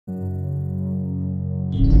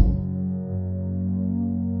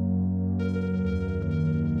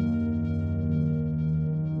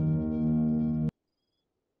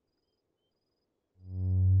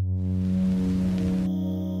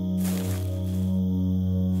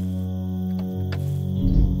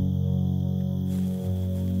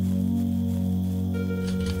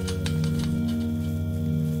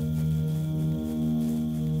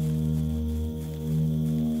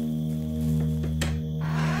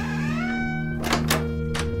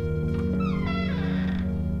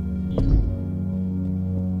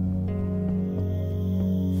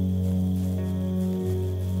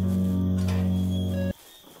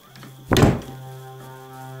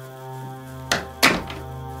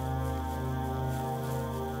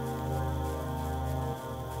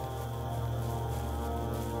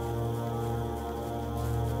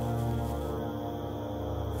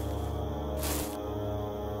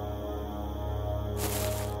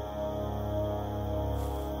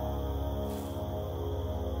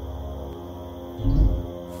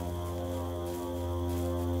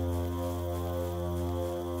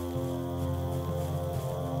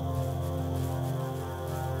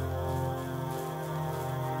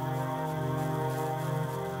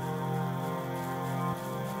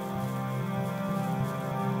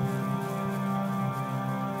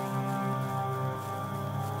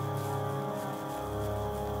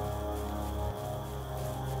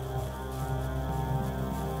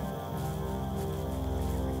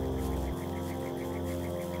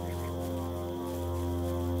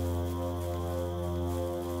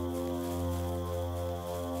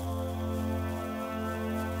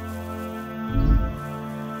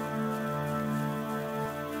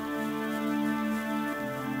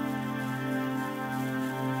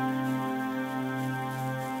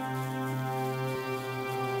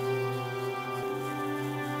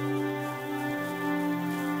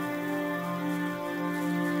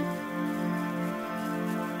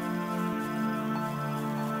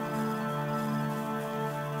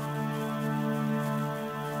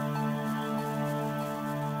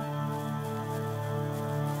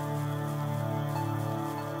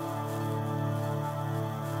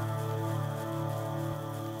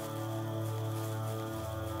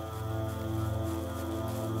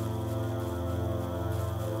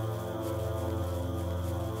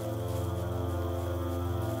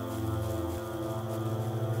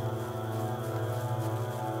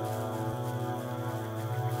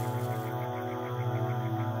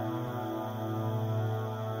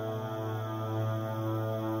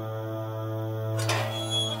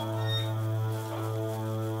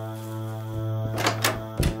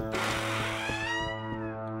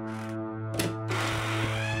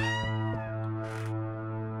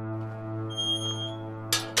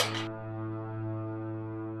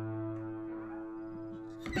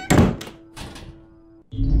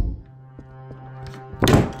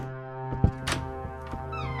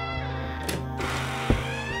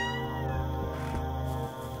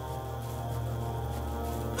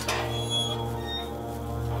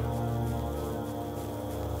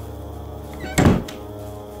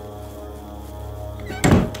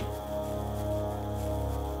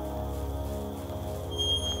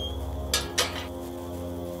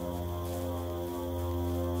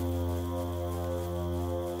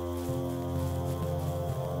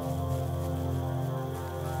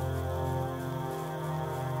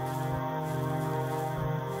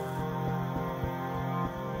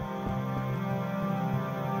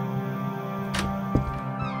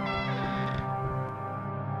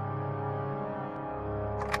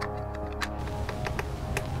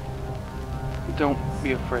Don't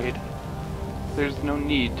be afraid. There's no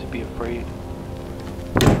need to be afraid.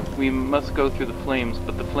 We must go through the flames,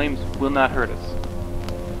 but the flames will not hurt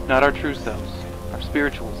us. Not our true selves, our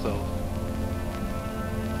spiritual selves.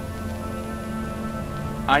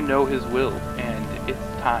 I know his will, and it's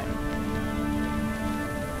time.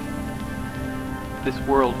 This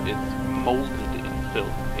world is molded in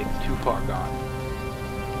filth. It's too far gone.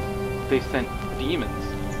 They sent demons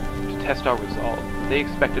to test our resolve. They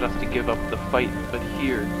expected us to give up the fight, but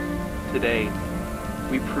here, today,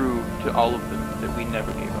 we prove to all of them that we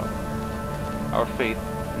never gave up. Our faith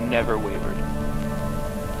never wavered.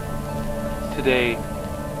 Today,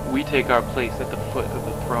 we take our place at the foot of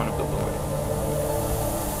the throne of the Lord.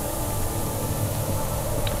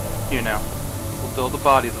 Here now, we'll dull the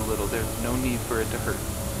bodies a little. There's no need for it to hurt.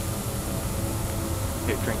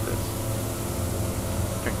 Here, drink this.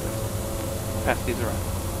 Drink this. Pass these around.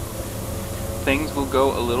 Things will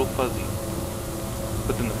go a little fuzzy,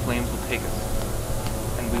 but then the flames will take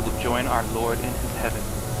us, and we will join our Lord in his heaven.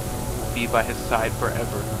 We'll be by his side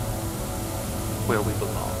forever, where we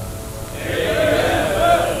belong.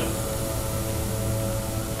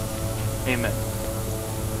 Amen. Amen.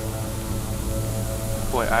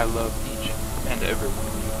 Boy, I love each and every one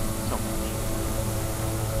of you so much.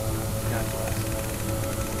 God bless.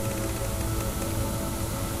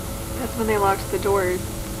 That's when they locked the doors,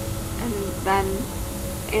 and then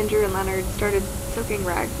Andrew and Leonard started soaking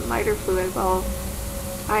rags in lighter fluid while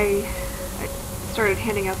I started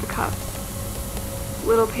handing out the cups.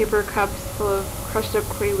 Little paper cups full of crushed up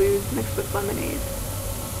Quaaludes mixed with lemonade.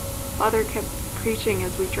 Father kept preaching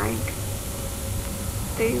as we drank.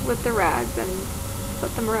 They lit the rags and set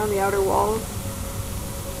them around the outer walls.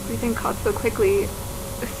 Everything caught so quickly.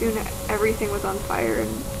 Soon everything was on fire, and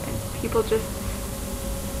people just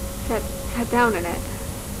sat down in it.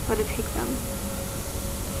 Let it take them.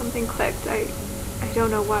 Something clicked. I don't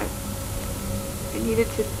know what. I needed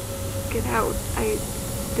to get out. I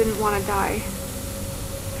didn't want to die.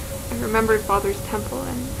 I remembered Father's temple,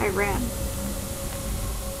 and I ran.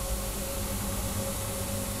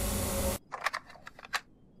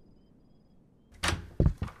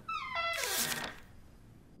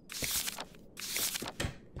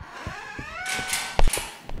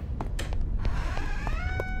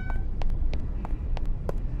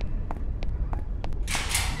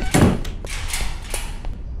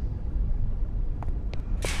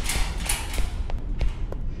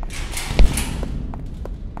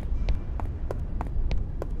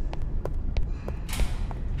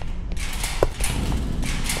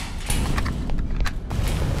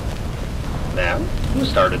 Ma'am, who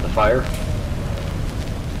started the fire?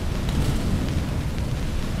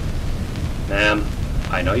 Ma'am,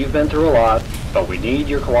 I know you've been through a lot, but we need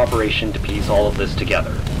your cooperation to piece all of this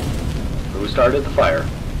together. Who started the fire?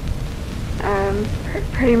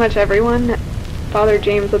 Pretty much everyone. Father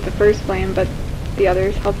James lit the first flame, but the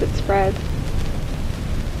others helped it spread.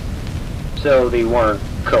 So they weren't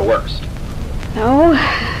coerced? No.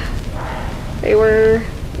 They were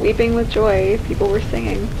weeping with joy. People were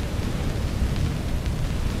singing.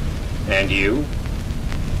 And you?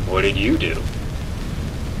 What did you do?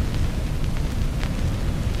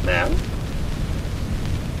 Ma'am?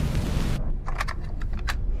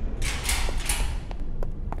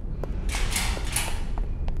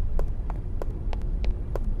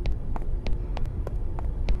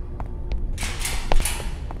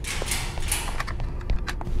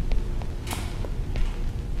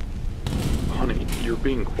 Honey, you're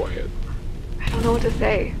being quiet. I don't know what to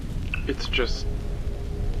say. It's just...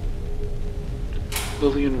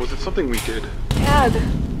 Lillian, was it something we did? Dad!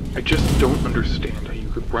 I just don't understand how you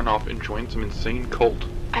could run off and join some insane cult.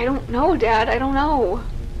 I don't know, Dad. I don't know.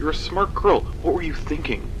 You're a smart girl. What were you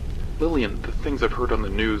thinking? Lillian, the things I've heard on the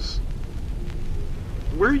news.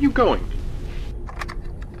 Where are you going?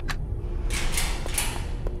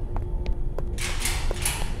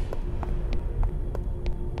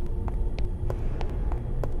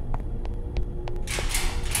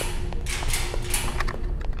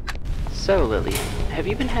 So, Lillian, have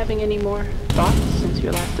you been having any more thoughts since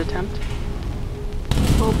your last attempt?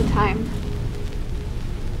 All the time.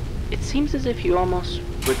 It seems as if you almost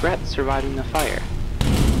regret surviving the fire.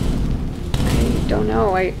 I don't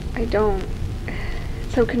know. I don't.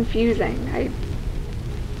 It's so confusing. I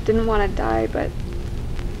didn't want to die, but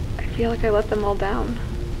I feel like I let them all down.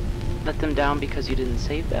 Let them down because you didn't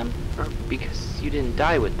save them? Or because you didn't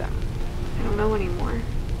die with them? I don't know anymore.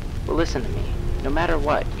 Well, listen to me. No matter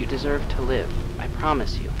what, you deserve to live. I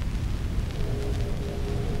promise you.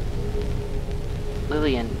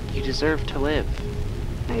 Lillian, you deserve to live.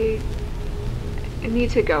 I need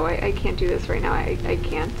to go. I can't do this right now. I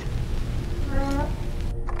can't.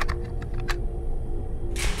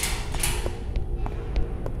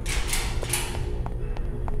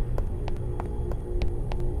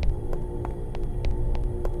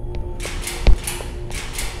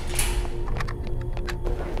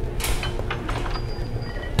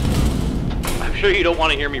 I'm sure you don't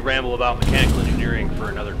want to hear me ramble about mechanical engineering for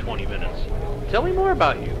another 20 minutes. Tell me more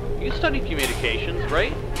about you. You studied communications,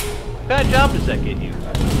 right? What kind of job does that get you?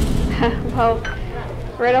 Well,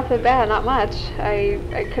 right off the bat, not much. I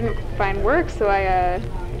couldn't find work, so I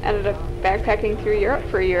ended up backpacking through Europe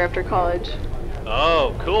for a year after college.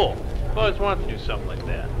 Oh, cool. I've always wanted to do something like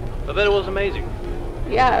that. I bet it was amazing.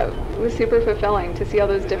 Yeah, it was super fulfilling to see all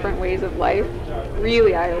those different ways of life.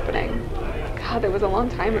 Really eye-opening. God, that was a long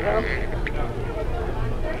time ago.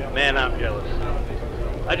 Man, I'm jealous.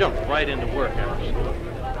 I jumped right into work after school.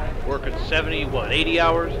 Working 80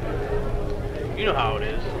 hours? You know how it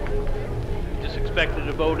is. Just expect to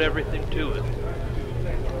devote everything to it.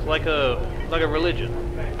 It's like a religion.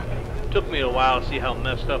 It took me a while to see how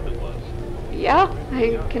messed up it was. Yeah,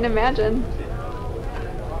 I can imagine.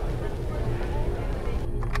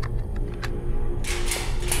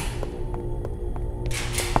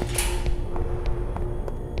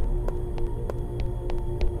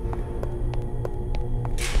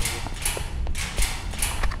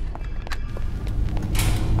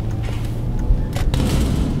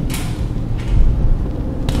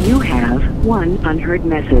 You have one unheard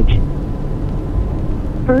message.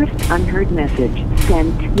 First unheard message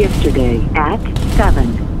sent yesterday at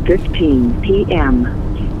 7:15 p.m.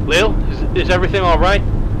 Lil, is everything alright?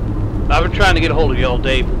 I've been trying to get a hold of you all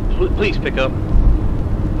day. Please pick up.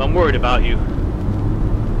 I'm worried about you.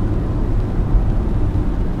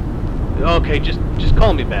 Okay, just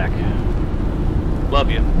call me back. Love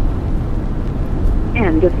you.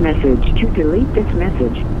 End of message. To delete this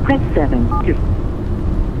message, press 7.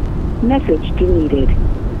 Message deleted.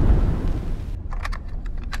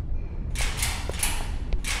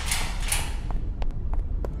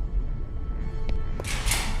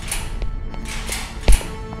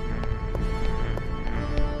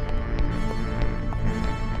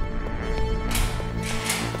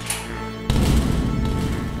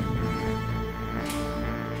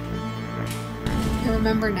 I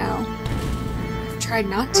remember now. I tried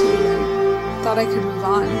not to. I thought I could move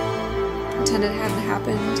on. Pretend it hadn't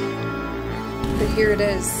happened. But here it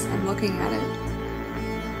is. I'm looking at it.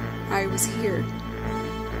 I was here.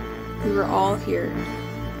 We were all here.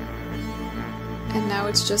 And now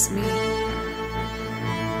it's just me.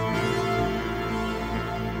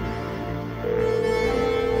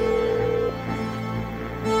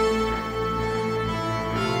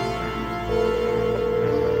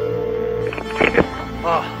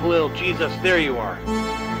 Oh, Lil, Jesus, there you are.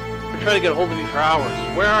 I've been trying to get a hold of you for hours.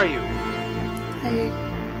 Where are you?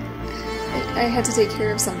 I had to take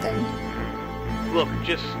care of something. Look,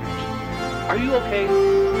 are you okay?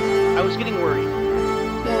 I was getting worried.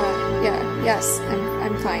 Yes,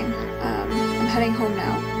 I'm fine. I'm heading home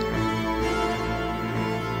now.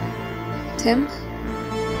 Tim,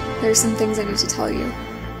 there's some things I need to tell you.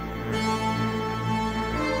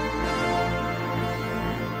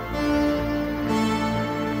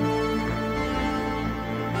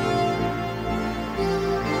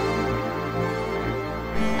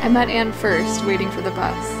 I met Anne first, waiting for the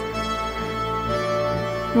bus.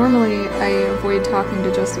 Normally, I avoid talking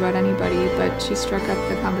to just about anybody, but she struck up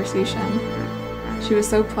the conversation. She was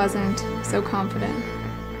so pleasant, so confident.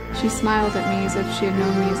 She smiled at me as if she had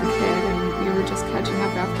known me as a kid and we were just catching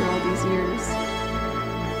up after all these years.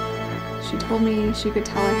 She told me she could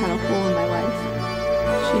tell I had a hole in my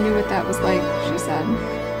life. She knew what that was like, she said.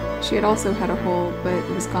 She had also had a hole, but it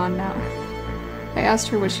was gone now. I asked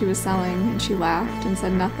her what she was selling, and she laughed and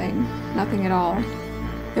said nothing at all,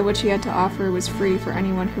 that what she had to offer was free for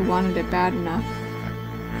anyone who wanted it bad enough.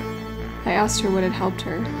 I asked her what had helped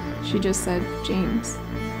her. She just said, James.